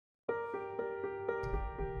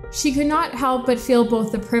She could not help but feel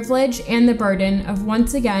both the privilege and the burden of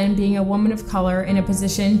once again being a woman of color in a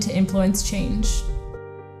position to influence change.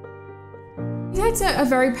 That's a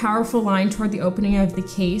very powerful line toward the opening of the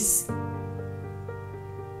case.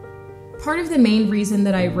 Part of the main reason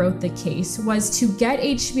that I wrote the case was to get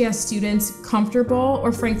HBS students comfortable,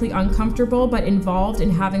 or frankly uncomfortable, but involved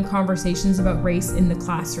in having conversations about race in the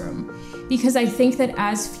classroom. Because I think that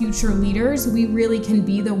as future leaders, we really can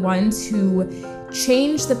be the ones who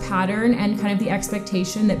change the pattern and kind of the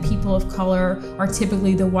expectation that people of color are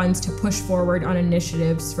typically the ones to push forward on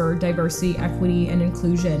initiatives for diversity, equity, and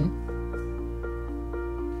inclusion.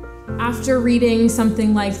 After reading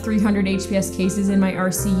something like 300 HBS cases in my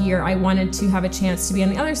RC year, I wanted to have a chance to be on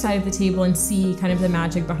the other side of the table and see kind of the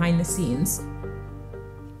magic behind the scenes.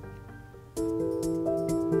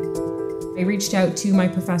 I reached out to my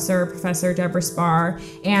professor, Professor Debora Spar,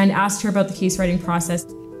 and asked her about the case writing process.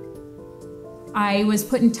 I was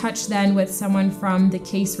put in touch then with someone from the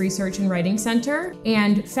Case Research and Writing Center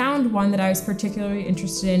and found one that I was particularly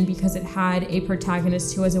interested in because it had a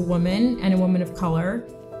protagonist who was a woman and a woman of color.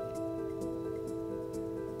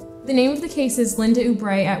 The name of the case is Linda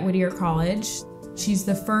Oubré at Whittier College. She's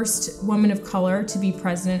the first woman of color to be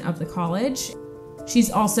president of the college.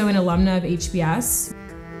 She's also an alumna of HBS.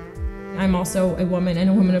 I'm also a woman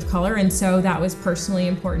and a woman of color, and so that was personally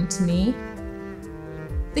important to me.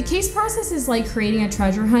 The case process is like creating a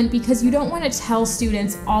treasure hunt because you don't want to tell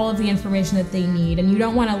students all of the information that they need, and you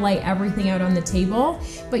don't want to lay everything out on the table,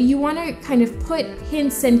 but you want to kind of put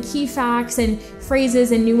hints and key facts and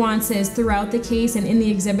phrases and nuances throughout the case and in the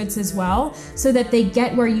exhibits as well, so that they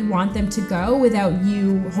get where you want them to go without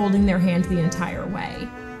you holding their hand the entire way.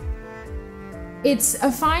 It's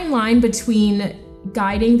a fine line between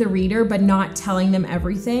guiding the reader but not telling them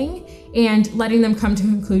everything and letting them come to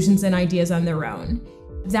conclusions and ideas on their own.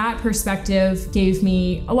 That perspective gave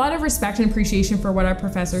me a lot of respect and appreciation for what our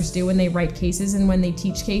professors do when they write cases and when they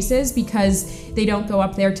teach cases, because they don't go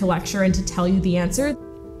up there to lecture and to tell you the answer.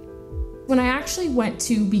 When I actually went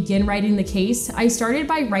to begin writing the case, I started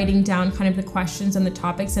by writing down kind of the questions and the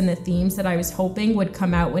topics and the themes that I was hoping would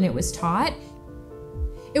come out when it was taught.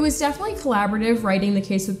 It was definitely collaborative writing the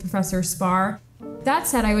case with Professor Spar. That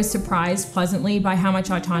said, I was surprised pleasantly by how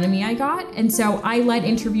much autonomy I got, and so I led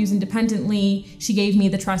interviews independently. She gave me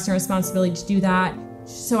the trust and responsibility to do that.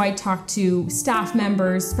 So I talked to staff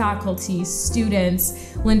members, faculty,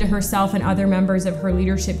 students, Linda herself, and other members of her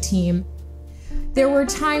leadership team. There were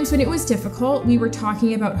times when it was difficult. We were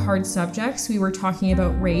talking about hard subjects. We were talking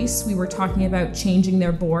about race. We were talking about changing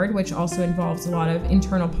their board, which also involves a lot of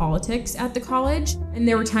internal politics at the college. And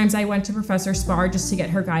there were times I went to Professor Spar just to get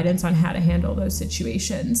her guidance on how to handle those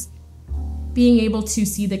situations. Being able to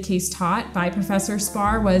see the case taught by Professor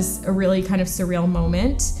Spar was a really kind of surreal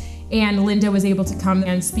moment. And Linda was able to come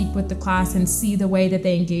and speak with the class and see the way that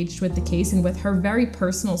they engaged with the case and with her very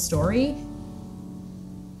personal story.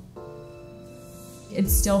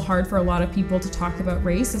 It's still hard for a lot of people to talk about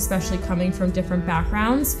race, especially coming from different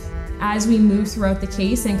backgrounds. As we moved throughout the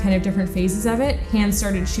case and kind of different phases of it, hands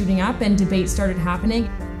started shooting up and debates started happening.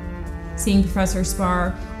 Seeing Professor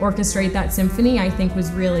Spar orchestrate that symphony, I think,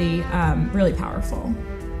 was really, really powerful.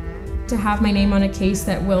 To have my name on a case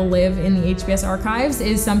that will live in the HBS archives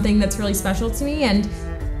is something that's really special to me, and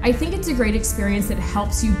I think it's a great experience that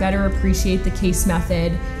helps you better appreciate the case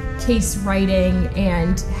method, case writing,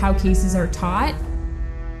 and how cases are taught.